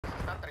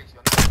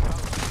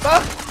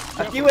¡Ah!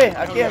 Aquí, güey,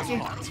 aquí.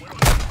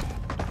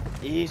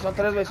 Y son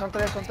tres, güey, son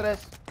tres.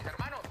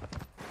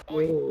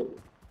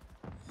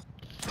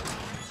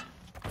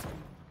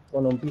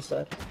 Con un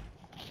pisar.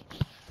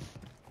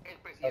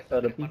 Hasta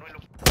el piso.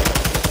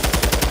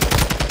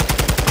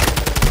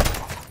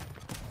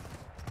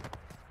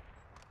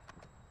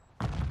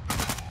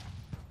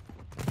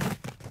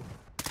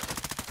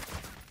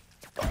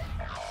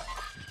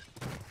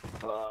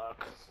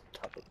 Fuck.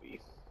 Top of me.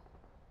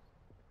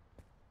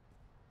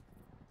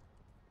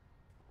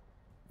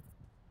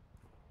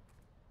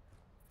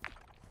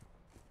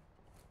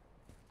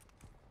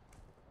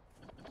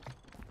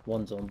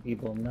 One's on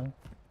B-bomb now.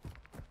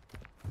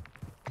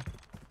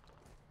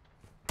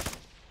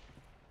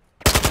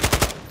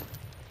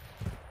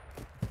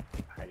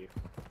 Ahí.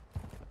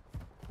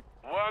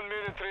 1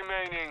 minute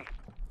remaining.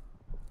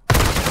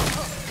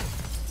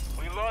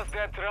 We lost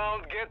that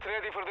round. Get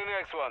ready for the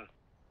next one.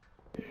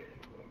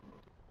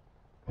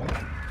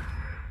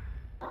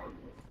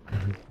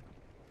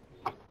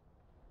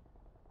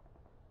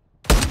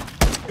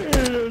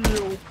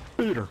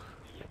 Peter.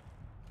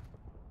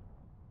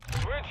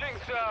 Switching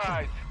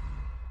sides.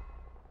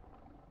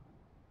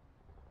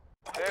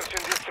 Search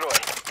and destroy.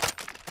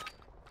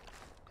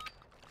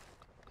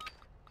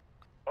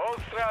 Old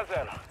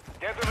Strasser,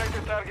 detonate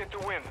the target to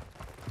win.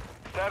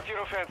 Start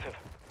your offensive.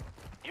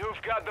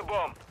 You've got the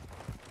bomb.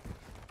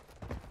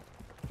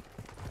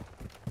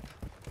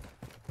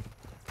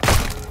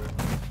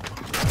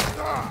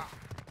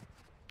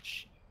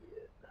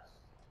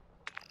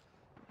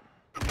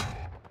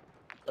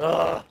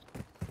 Ugh.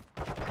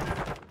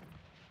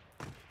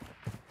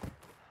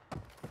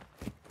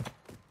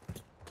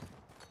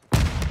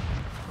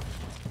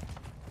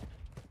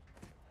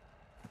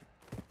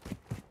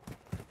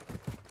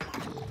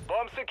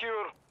 Bomb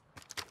secure.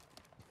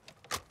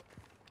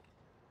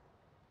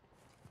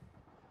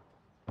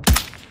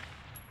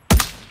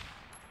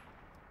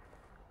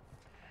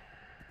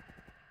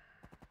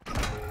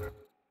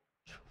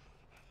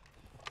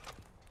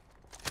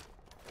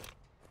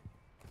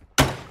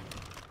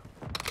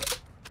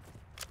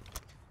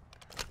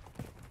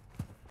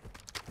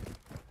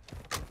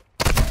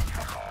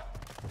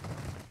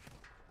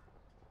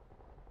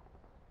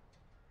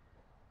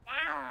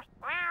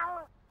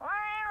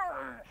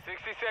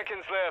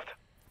 Seconds left.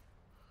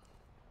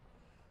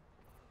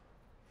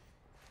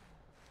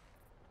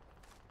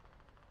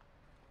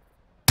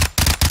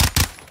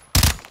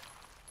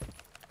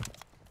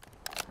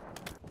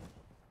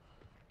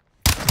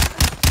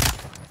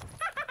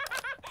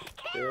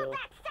 Kill.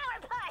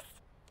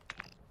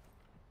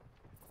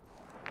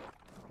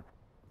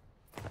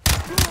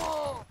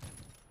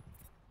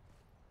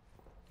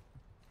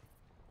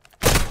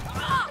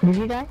 Did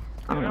you die?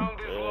 Oh no. Round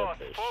is lost.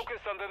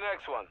 Focus on the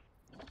next one.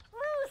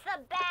 Lose the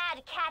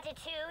bad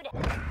catitude.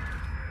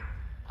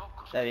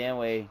 Está bien,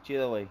 güey,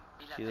 chido, güey.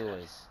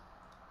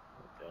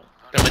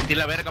 Te metí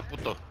la verga,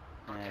 puto.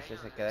 Ese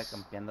se queda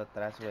campeando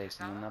atrás, güey,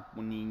 como una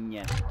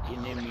niña.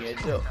 Tiene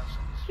miedo.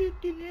 Sí,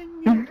 tiene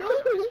miedo.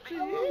 Sí.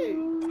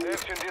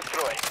 Search and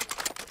destroy.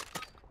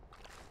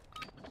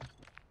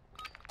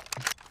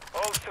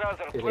 Old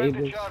Strasser, plant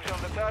the charge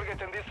on the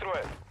target and destroy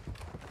it.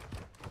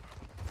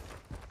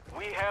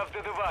 We have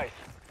the device.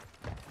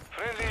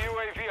 Friendly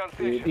UAV on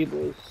station.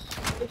 People.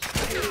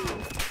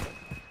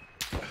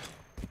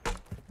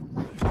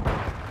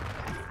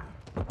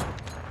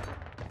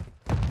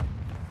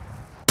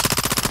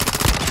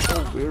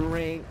 Oh, we're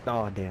ranked.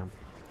 Oh, damn.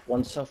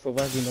 One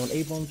self-revising on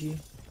A-bomb G.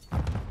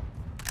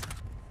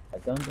 I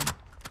done them.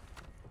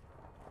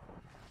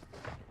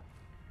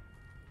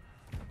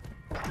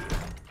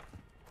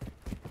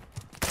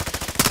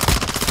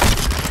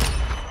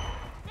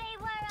 They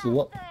were So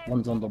what? a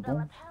One's on the formidable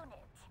bomb. opponent,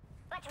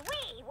 but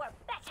we were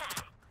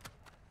better.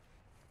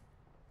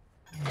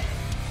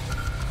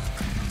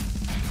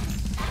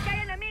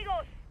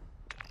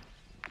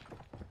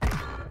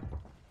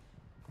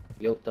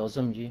 Yo, tells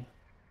him G.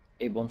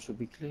 A-bomb should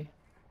be clear.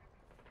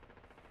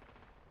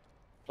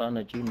 Plan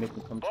a G, make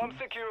him come to Bomb you.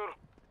 secure.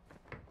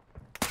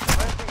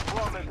 Planting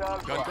bomb at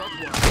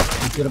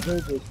Alpha. Get a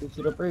break, get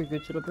to the break,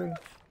 get to the break.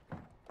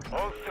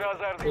 Old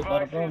Strasser Hey,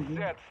 got a device bomb, is dude.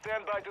 set.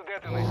 Stand by to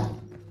detonate.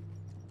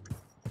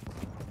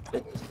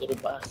 Let this little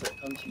bastard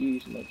come to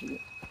you, my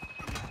G.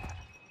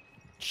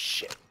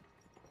 Shit.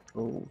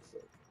 Oh,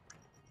 fuck.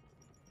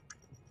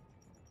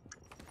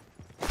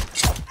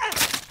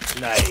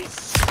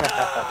 Nice.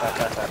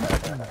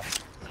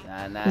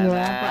 Na na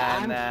Yeah,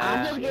 but na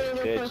I'm just getting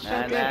na. it for a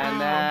second.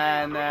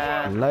 Na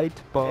na. Light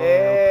bulb.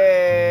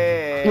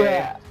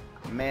 Yeah.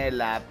 Me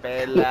la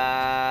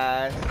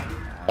pelas.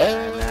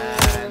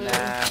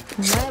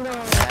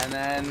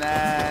 Na na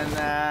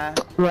na.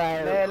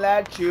 Right. Me la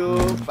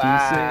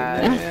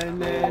chupas.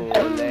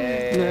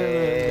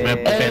 Me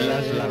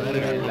pelas la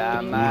verga.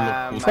 La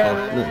mamá.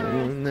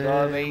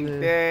 Toda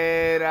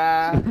entera.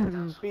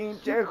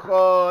 Pinche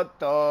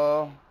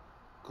joto.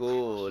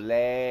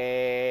 Culé.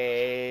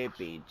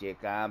 Pinche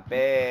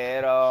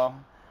campero.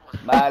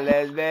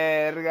 Vales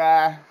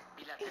verga.